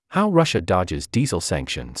How Russia dodges diesel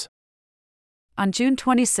sanctions. On June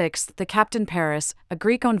 26, the Captain Paris, a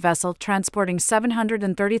Greek-owned vessel transporting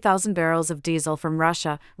 730,000 barrels of diesel from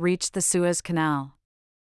Russia, reached the Suez Canal.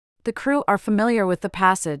 The crew are familiar with the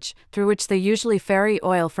passage, through which they usually ferry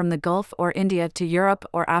oil from the Gulf or India to Europe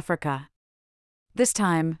or Africa. This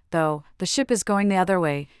time, though, the ship is going the other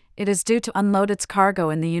way. It is due to unload its cargo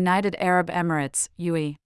in the United Arab Emirates,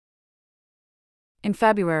 UAE. In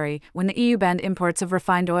February, when the EU banned imports of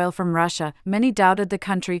refined oil from Russia, many doubted the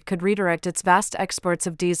country could redirect its vast exports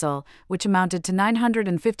of diesel, which amounted to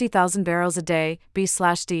 950,000 barrels a day,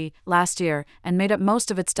 B/D, last year, and made up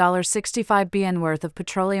most of its $65 billion worth of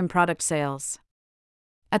petroleum product sales.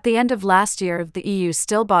 At the end of last year, the EU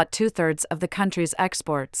still bought two-thirds of the country's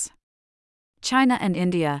exports. China and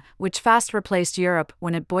India, which fast replaced Europe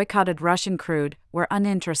when it boycotted Russian crude, were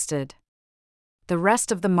uninterested. The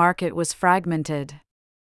rest of the market was fragmented.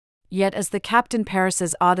 Yet, as the Captain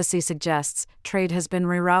Paris's Odyssey suggests, trade has been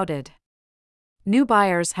rerouted. New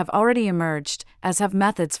buyers have already emerged, as have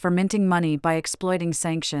methods for minting money by exploiting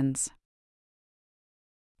sanctions.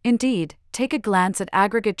 Indeed, take a glance at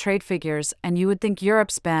aggregate trade figures and you would think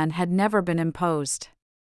Europe's ban had never been imposed.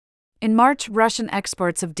 In March, Russian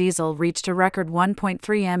exports of diesel reached a record 1.3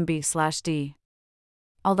 MB/d.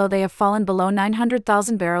 Although they have fallen below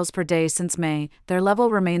 900,000 barrels per day since May, their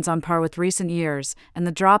level remains on par with recent years, and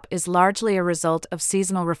the drop is largely a result of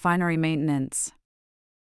seasonal refinery maintenance.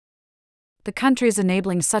 The countries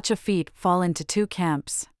enabling such a feat fall into two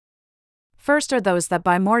camps. First are those that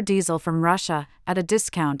buy more diesel from Russia, at a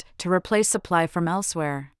discount, to replace supply from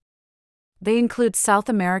elsewhere. They include South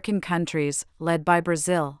American countries, led by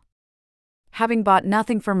Brazil. Having bought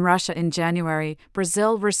nothing from Russia in January,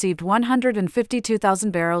 Brazil received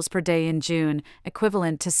 152,000 barrels per day in June,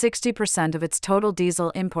 equivalent to 60% of its total diesel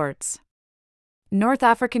imports. North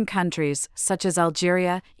African countries, such as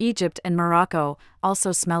Algeria, Egypt, and Morocco,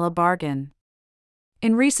 also smell a bargain.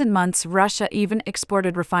 In recent months, Russia even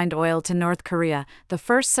exported refined oil to North Korea, the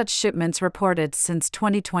first such shipments reported since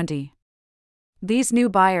 2020. These new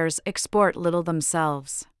buyers export little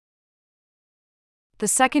themselves. The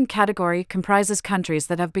second category comprises countries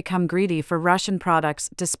that have become greedy for Russian products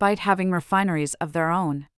despite having refineries of their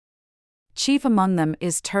own. Chief among them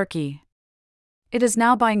is Turkey. It is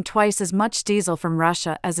now buying twice as much diesel from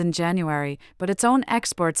Russia as in January, but its own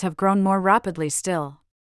exports have grown more rapidly still.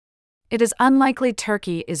 It is unlikely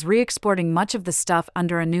Turkey is re-exporting much of the stuff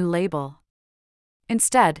under a new label.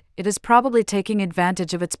 Instead, it is probably taking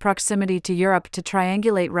advantage of its proximity to Europe to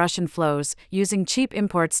triangulate Russian flows, using cheap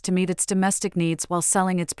imports to meet its domestic needs while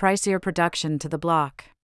selling its pricier production to the bloc.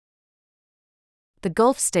 The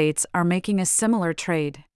Gulf states are making a similar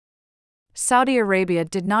trade. Saudi Arabia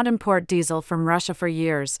did not import diesel from Russia for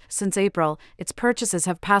years. Since April, its purchases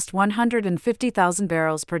have passed 150,000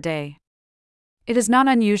 barrels per day. It is not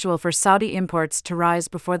unusual for Saudi imports to rise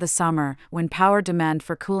before the summer, when power demand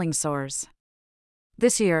for cooling soars.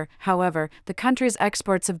 This year, however, the country's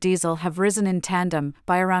exports of diesel have risen in tandem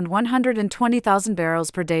by around 120,000 barrels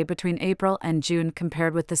per day between April and June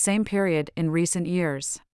compared with the same period in recent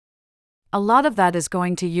years. A lot of that is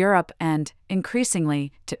going to Europe and,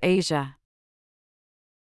 increasingly, to Asia.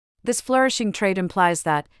 This flourishing trade implies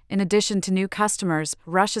that, in addition to new customers,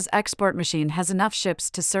 Russia's export machine has enough ships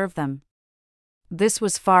to serve them. This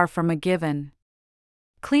was far from a given.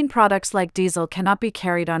 Clean products like diesel cannot be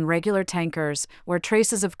carried on regular tankers, where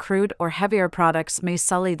traces of crude or heavier products may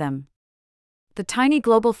sully them. The tiny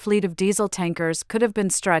global fleet of diesel tankers could have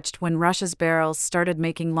been stretched when Russia's barrels started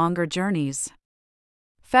making longer journeys.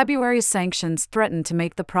 February's sanctions threatened to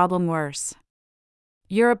make the problem worse.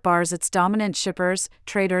 Europe bars its dominant shippers,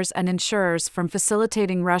 traders, and insurers from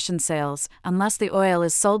facilitating Russian sales, unless the oil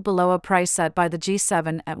is sold below a price set by the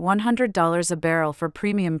G7 at $100 a barrel for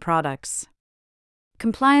premium products.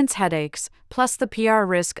 Compliance headaches, plus the PR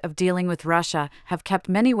risk of dealing with Russia, have kept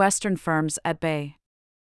many Western firms at bay.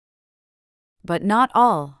 But not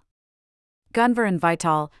all. Gunvor and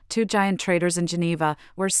Vitol, two giant traders in Geneva,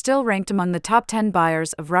 were still ranked among the top 10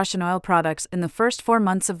 buyers of Russian oil products in the first 4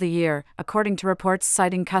 months of the year, according to reports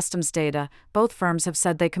citing customs data. Both firms have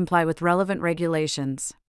said they comply with relevant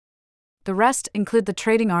regulations. The rest include the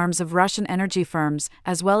trading arms of Russian energy firms,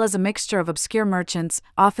 as well as a mixture of obscure merchants,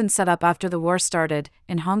 often set up after the war started,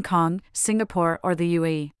 in Hong Kong, Singapore, or the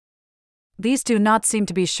UAE. These do not seem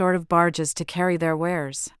to be short of barges to carry their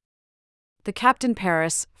wares. The Captain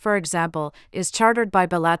Paris, for example, is chartered by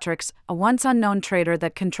Bellatrix, a once unknown trader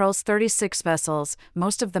that controls 36 vessels,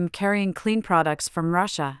 most of them carrying clean products from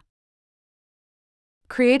Russia.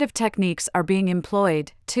 Creative techniques are being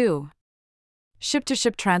employed, too.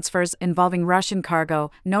 Ship-to-ship transfers involving Russian cargo,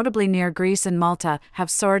 notably near Greece and Malta, have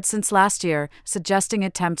soared since last year, suggesting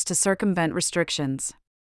attempts to circumvent restrictions.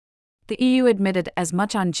 The EU admitted as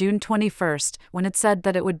much on June 21 when it said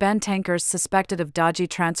that it would ban tankers suspected of dodgy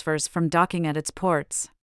transfers from docking at its ports.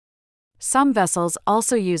 Some vessels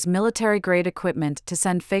also use military-grade equipment to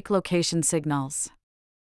send fake location signals.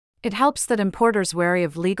 It helps that importers wary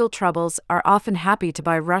of legal troubles are often happy to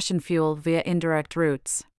buy Russian fuel via indirect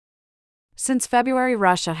routes. Since February,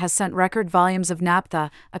 Russia has sent record volumes of naphtha,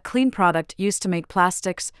 a clean product used to make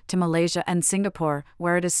plastics, to Malaysia and Singapore,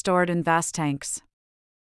 where it is stored in vast tanks.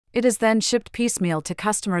 It is then shipped piecemeal to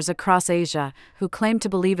customers across Asia, who claim to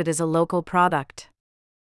believe it is a local product.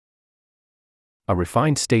 A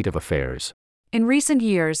refined state of affairs. In recent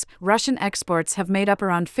years, Russian exports have made up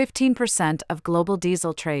around 15% of global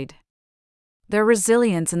diesel trade. Their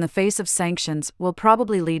resilience in the face of sanctions will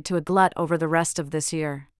probably lead to a glut over the rest of this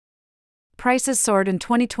year. Prices soared in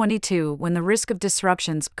 2022 when the risk of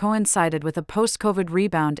disruptions coincided with a post-COVID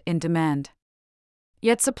rebound in demand.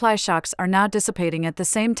 Yet supply shocks are now dissipating at the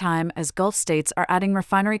same time as Gulf states are adding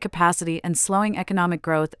refinery capacity and slowing economic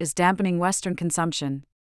growth is dampening Western consumption.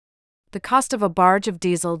 The cost of a barge of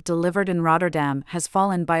diesel delivered in Rotterdam has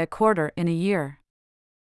fallen by a quarter in a year.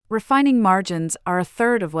 Refining margins are a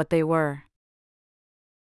third of what they were.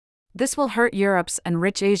 This will hurt Europe's and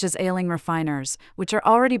rich Asia's ailing refiners, which are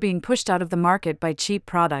already being pushed out of the market by cheap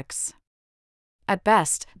products. At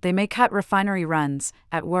best, they may cut refinery runs;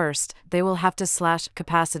 at worst, they will have to slash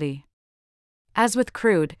capacity. As with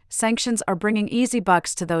crude, sanctions are bringing easy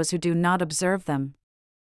bucks to those who do not observe them.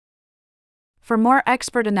 For more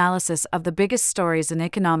expert analysis of the biggest stories in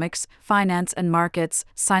economics, finance, and markets,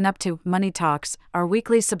 sign up to Money Talks, our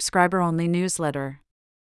weekly subscriber-only newsletter.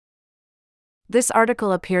 This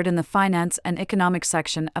article appeared in the Finance and Economics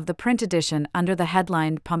section of the print edition under the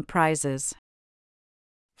headline Pump Prices.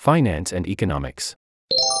 Finance and Economics.